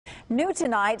New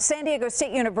tonight, San Diego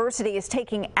State University is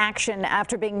taking action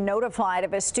after being notified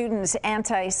of a student's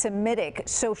anti-Semitic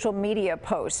social media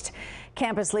post.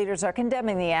 Campus leaders are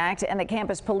condemning the act, and the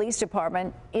campus police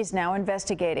department is now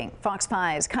investigating. Fox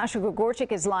 5's Kasha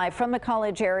Gregorczyk is live from the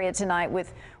college area tonight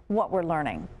with what we're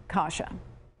learning. Kasha.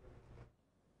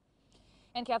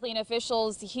 And Kathleen,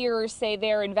 officials here say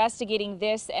they're investigating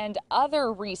this and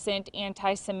other recent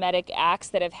anti-Semitic acts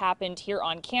that have happened here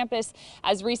on campus.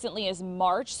 As recently as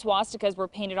March, swastikas were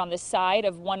painted on the side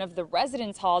of one of the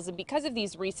residence halls, and because of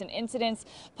these recent incidents,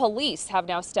 police have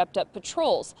now stepped up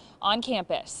patrols on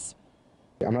campus.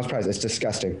 I'm not surprised. It's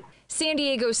disgusting. San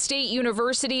Diego State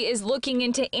University is looking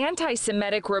into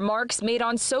anti-Semitic remarks made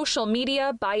on social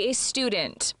media by a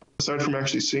student. Aside from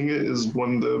actually seeing it is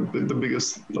one of the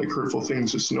biggest hurtful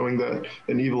things, just knowing that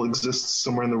an evil exists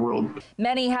somewhere in the world.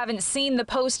 Many haven't seen the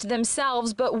post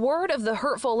themselves, but word of the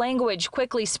hurtful language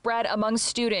quickly spread among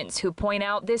students who point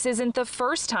out this isn't the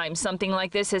first time something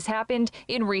like this has happened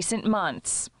in recent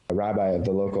months. A rabbi of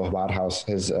the local Chabad house,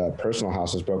 his personal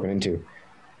house was broken into,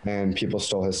 and people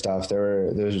stole his stuff.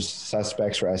 There's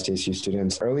suspects for SDSU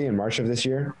students. Early in March of this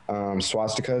year,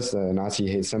 swastikas, the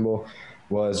Nazi hate symbol,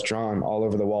 was drawn all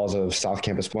over the walls of South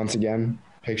Campus. Once again,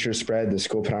 pictures spread, the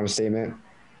school put out a statement,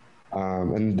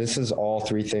 and this is all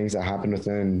three things that happened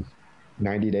within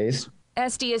 90 days.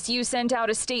 SDSU sent out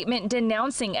a statement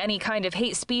denouncing any kind of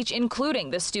hate speech,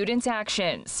 including the students'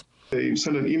 actions. They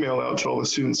sent an email out to all the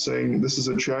students saying this is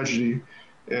a tragedy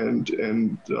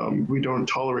and we don't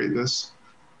tolerate this,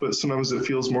 but sometimes it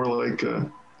feels more like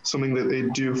something that they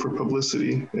do for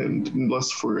publicity and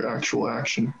less for actual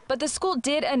action. But the school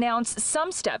did announce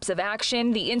some steps of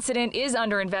action. The incident is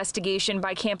under investigation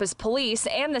by campus police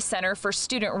and the Center for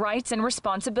Student Rights and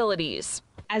Responsibilities.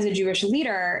 As a Jewish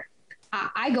leader,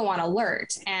 I go on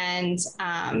alert, and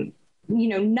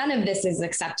none of this is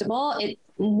acceptable.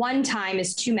 One time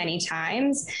is too many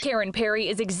times. Karen Perry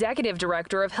is executive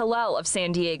director of Hillel of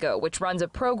San Diego, which runs a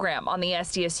program on the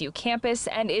SDSU campus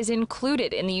and is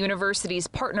included in the university's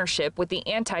partnership with the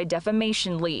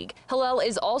Anti-Defamation League. Hillel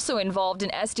is also involved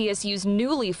in SDSU's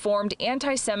newly formed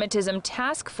Anti-Semitism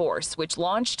Task Force, which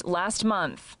launched last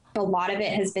month. A lot of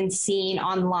it has been seen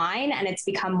online, and it's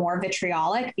become more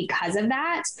vitriolic because of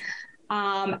that.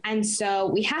 And so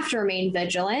we have to remain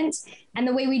vigilant. And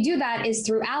the way we do that is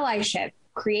through allyship,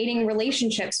 creating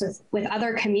relationships with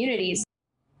other communities.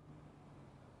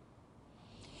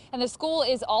 And the school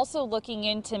is also looking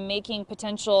into making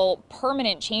potential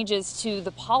permanent changes to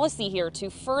the policy here to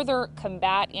further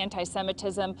combat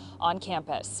anti-Semitism on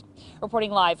campus.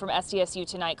 Reporting live from SDSU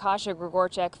tonight, Kasha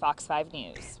Gregorczyk, Fox 5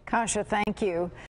 News. Kasha, thank you.